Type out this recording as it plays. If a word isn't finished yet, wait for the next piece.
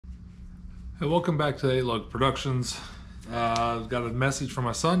Hey, welcome back to 8 Lug Productions. Got a message from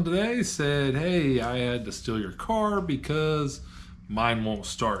my son today. Said, hey, I had to steal your car because mine won't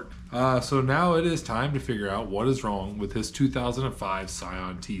start. So now it is time to figure out what is wrong with his 2005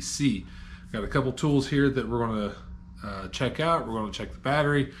 Scion TC. Got a couple tools here that we're going to check out. We're going to check the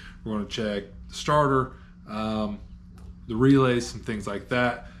battery. We're going to check the starter, the relays, some things like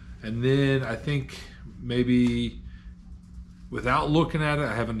that. And then I think maybe, without looking at it,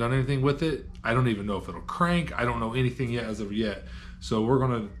 I haven't done anything with it. I don't even know if it'll crank. I don't know anything yet as of yet. So we're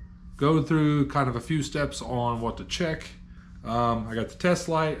gonna go through kind of a few steps on what to check. I got the test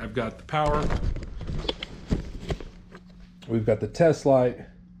light, I've got the power. We've got the test light,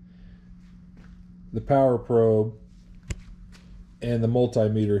 the power probe, and the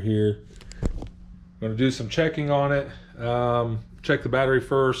multimeter here. I'm gonna do some checking on it. Check the battery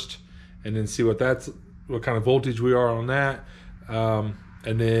first, and then see what kind of voltage we are on that.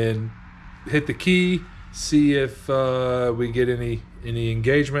 And then hit the key, see if we get any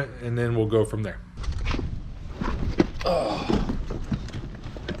engagement, and then we'll go from there. Oh.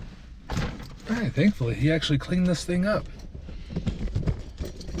 All right, thankfully he actually cleaned this thing up.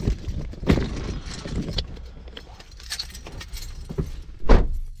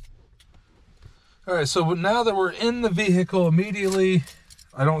 All right, so now that we're in the vehicle immediately,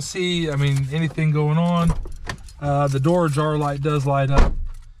 I don't see, anything going on. The door jar light does light up.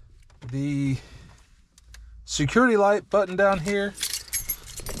 The security light button down here,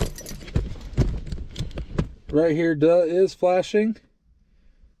 right here, is flashing.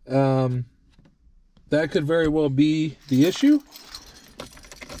 That could very well be the issue.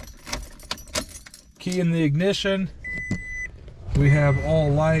 Key in the ignition. We have all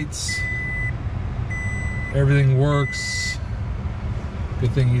lights. Everything works.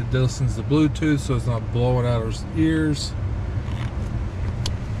 Good thing he listens to Bluetooth so it's not blowing out his ears.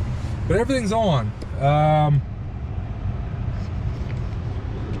 But everything's on. Gonna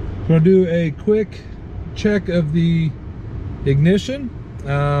do a quick check of the ignition.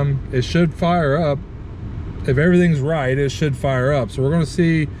 It should fire up. If everything's right, it should fire up. So we're gonna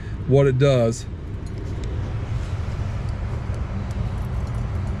see what it does.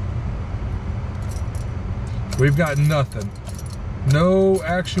 We've got nothing. No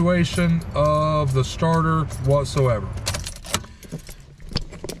actuation of the starter whatsoever.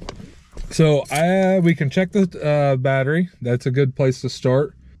 So we can check the battery. That's a good place to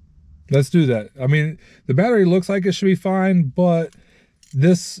start. Let's do that. The battery looks like it should be fine, but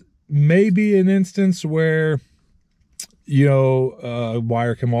this may be an instance where, a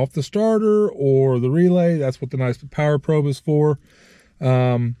wire came off the starter or the relay. That's what the nice power probe is for.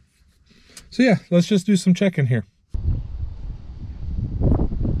 So yeah, let's just do some checking here.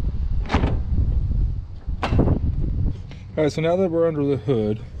 All right, so now that we're under the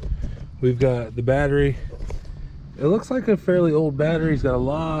hood, we've got the battery. It looks like a fairly old battery. It's got a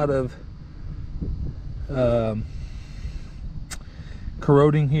lot of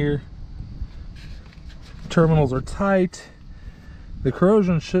corroding here. Terminals are tight. The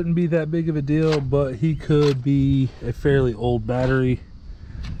corrosion shouldn't be that big of a deal, but he could be a fairly old battery.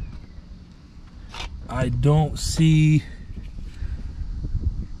 I don't see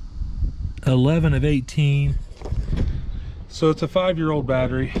 11 of 18. So it's a 5-year-old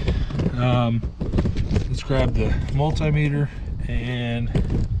battery. Let's grab the multimeter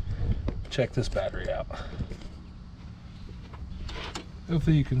and check this battery out.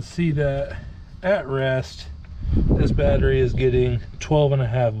 Hopefully you can see that at rest. This battery is getting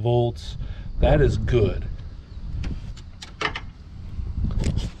 12.5 volts. That is good.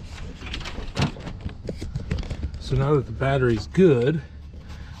 So now that the battery's good,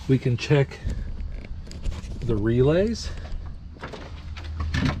 we can check the relays.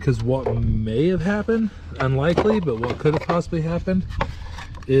 Because what may have happened, unlikely, but what could have possibly happened,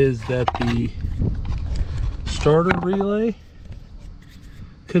 is that the starter relay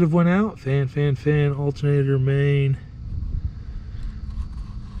could have went out. Fan, alternator, main,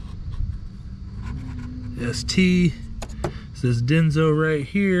 ST, says Denso right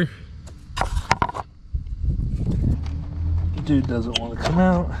here. The dude doesn't want to come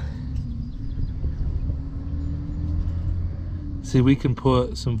out. See, we can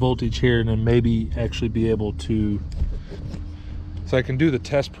put some voltage here and then maybe actually be able to, so I can do the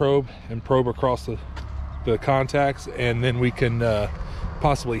test probe and probe across the contacts, and then we can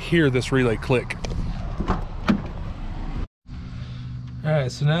possibly hear this relay click. All right,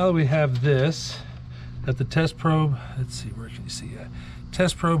 so now that we have this, at the test probe, let's see, where can you see that?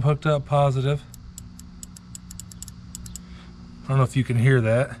 Test probe hooked up positive. I don't know if you can hear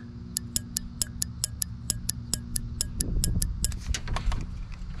that.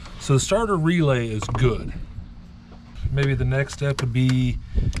 So the starter relay is good. Maybe the next step would be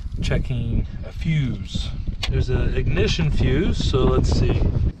checking a fuse. There's an ignition fuse, so let's see.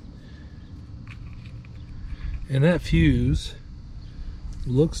 And that fuse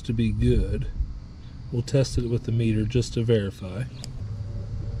looks to be good. We'll test it with the meter just to verify.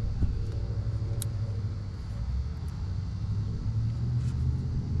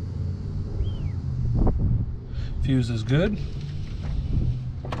 Fuse is good.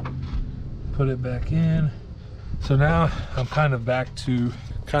 Put it back in. So now I'm kind of back to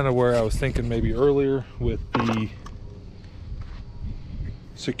kind of where I was thinking maybe earlier with the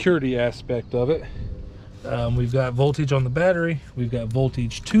security aspect of it. We've got voltage on the battery. We've got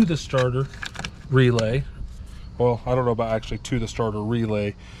voltage to the starter relay. Well, I don't know about actually to the starter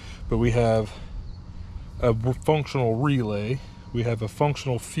relay, but we have a functional relay. We have a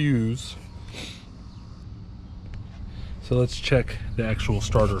functional fuse. So let's check the actual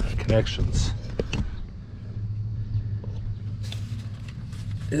starter connections.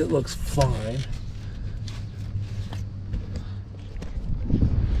 It looks fine.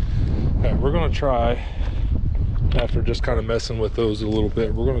 All right, we're gonna try, after just kind of messing with those a little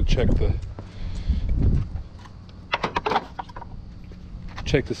bit, we're gonna check to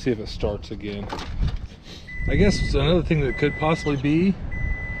see if it starts again. I guess another thing that could possibly be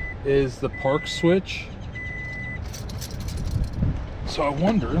is the park switch. So I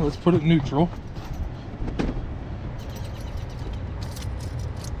wonder, let's put it neutral.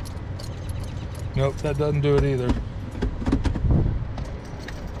 Nope, that doesn't do it either.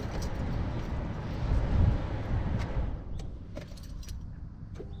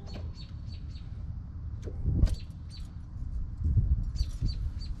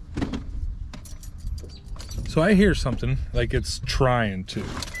 So I hear something like it's trying to.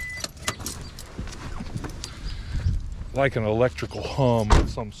 Like an electrical hum of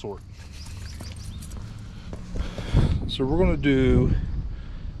some sort. So we're gonna do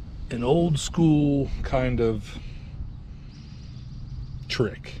an old school kind of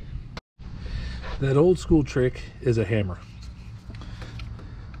trick. That old school trick is a hammer.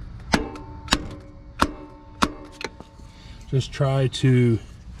 Just try to,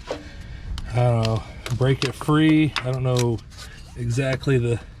 I don't know, break it free. I don't know exactly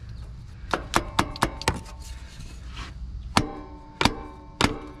the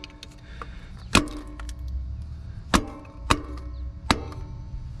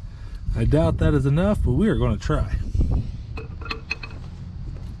I doubt that is enough, but we are going to try.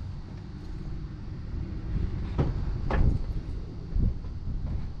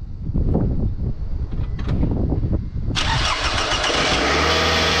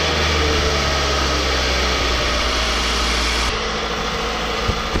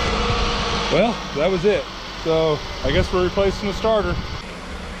 Well, that was it. So I guess we're replacing the starter.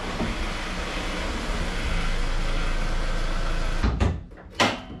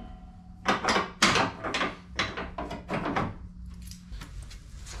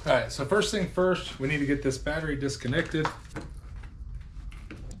 All right, so first thing first, we need to get this battery disconnected.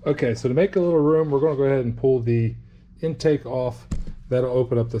 Okay, so to make a little room, we're going to go ahead and pull the intake off. That'll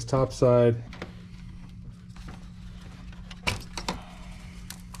open up this top side.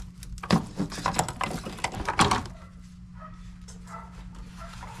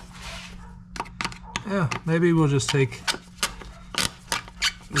 Yeah, maybe we'll just take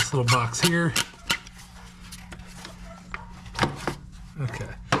this little box here. Okay,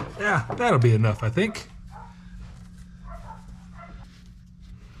 yeah, that'll be enough, I think.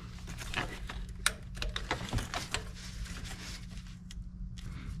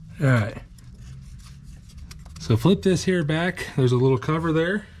 All right, so flip this here back. There's a little cover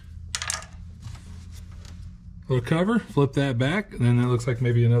there. Little cover, flip that back, and then that looks like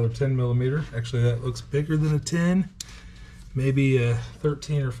maybe another 10 millimeter. Actually, that looks bigger than a 10, maybe a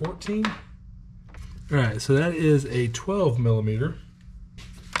 13 or 14. All right, so that is a 12 millimeter.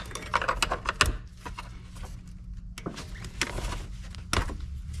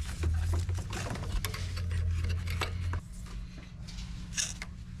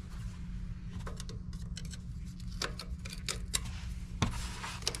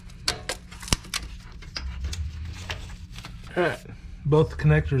 All right, both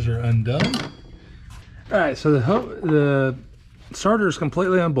connectors are undone. All right, so the starter is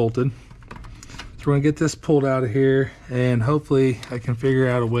completely unbolted. So we're gonna get this pulled out of here, and hopefully I can figure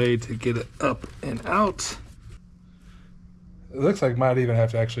out a way to get it up and out. It looks like I might even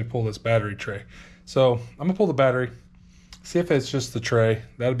have to actually pull this battery tray. So I'm gonna pull the battery, see if it's just the tray.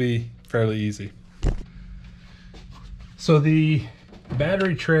 That'll be fairly easy. So the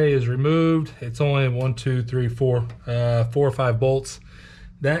battery tray is removed. It's only 4 or 5 bolts.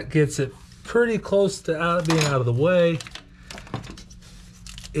 that gets it pretty close to being out of the way.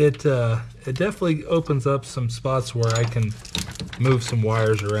 It definitely opens up some spots where I can move some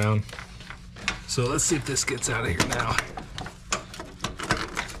wires around. So let's see if this gets out of here now.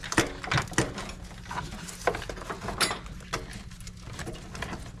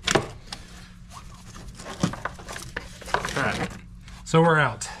 All right, so we're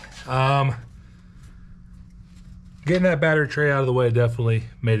out. Getting that battery tray out of the way definitely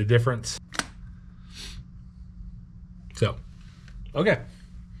made a difference. So, okay.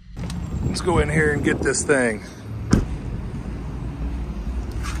 Let's go in here and get this thing.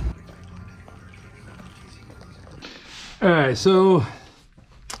 All right, so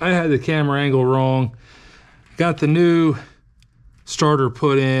I had the camera angle wrong. Got the new starter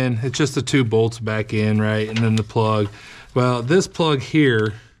put in. It's just the 2 bolts back in, right? And then the plug. Well, this plug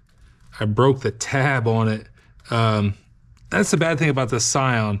here, I broke the tab on it. That's the bad thing about the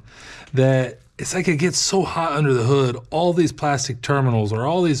Scion, that it's like it gets so hot under the hood, all these plastic terminals or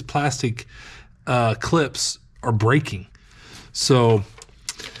all these plastic clips are breaking. So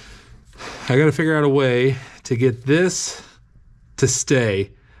I got to figure out a way to get this to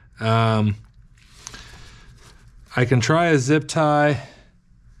stay. I can try a zip tie.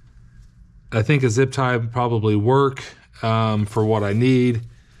 I think a zip tie would probably work for what I need.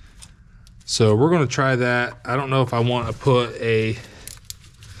 So we're going to try that. I don't know if I want to put a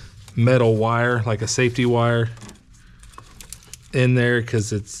metal wire, like a safety wire, in there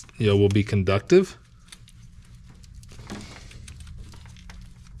because it's, you know, will be conductive.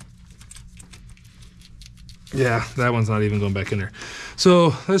 Yeah, that one's not even going back in there.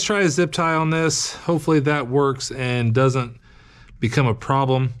 So let's try a zip tie on this. Hopefully that works and doesn't become a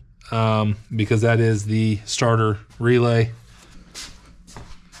problem because that is the starter relay.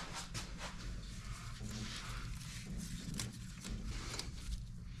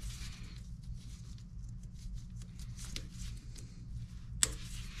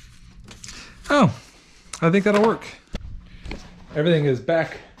 Oh, I think that'll work. Everything is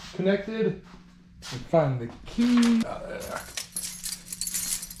back connected. Find the key. Oh, there.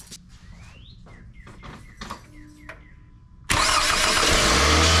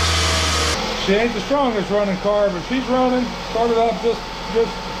 She ain't the strongest running car, but she's running. Started up just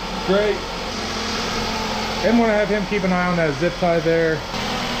great. And want to have him keep an eye on that zip tie there.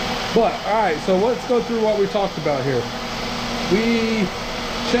 But all right, so let's go through what we talked about here. We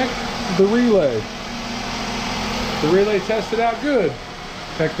checked the relay. The relay tested out good.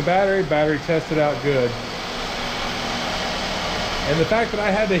 Checked the battery tested out good. And the fact that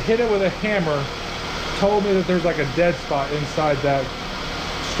I had to hit it with a hammer told me that there's like a dead spot inside that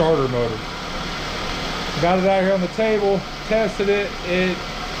starter motor. Got it out here on the table, tested it, it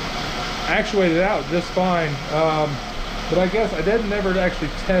actuated out just fine. But I guess I didn't never actually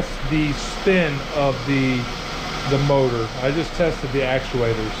test the spin of the motor. I just tested the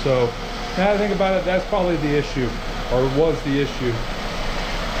actuator. So now I think about it, that's probably the issue, or was the issue.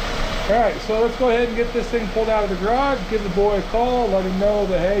 All right, so let's go ahead and get this thing pulled out of the garage, give the boy a call, let him know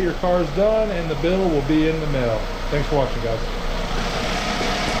that, hey, your car's done and the bill will be in the mail. Thanks for watching, guys.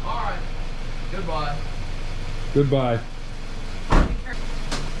 All right, goodbye. Goodbye.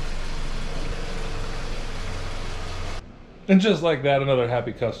 And just like that, another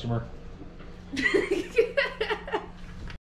happy customer.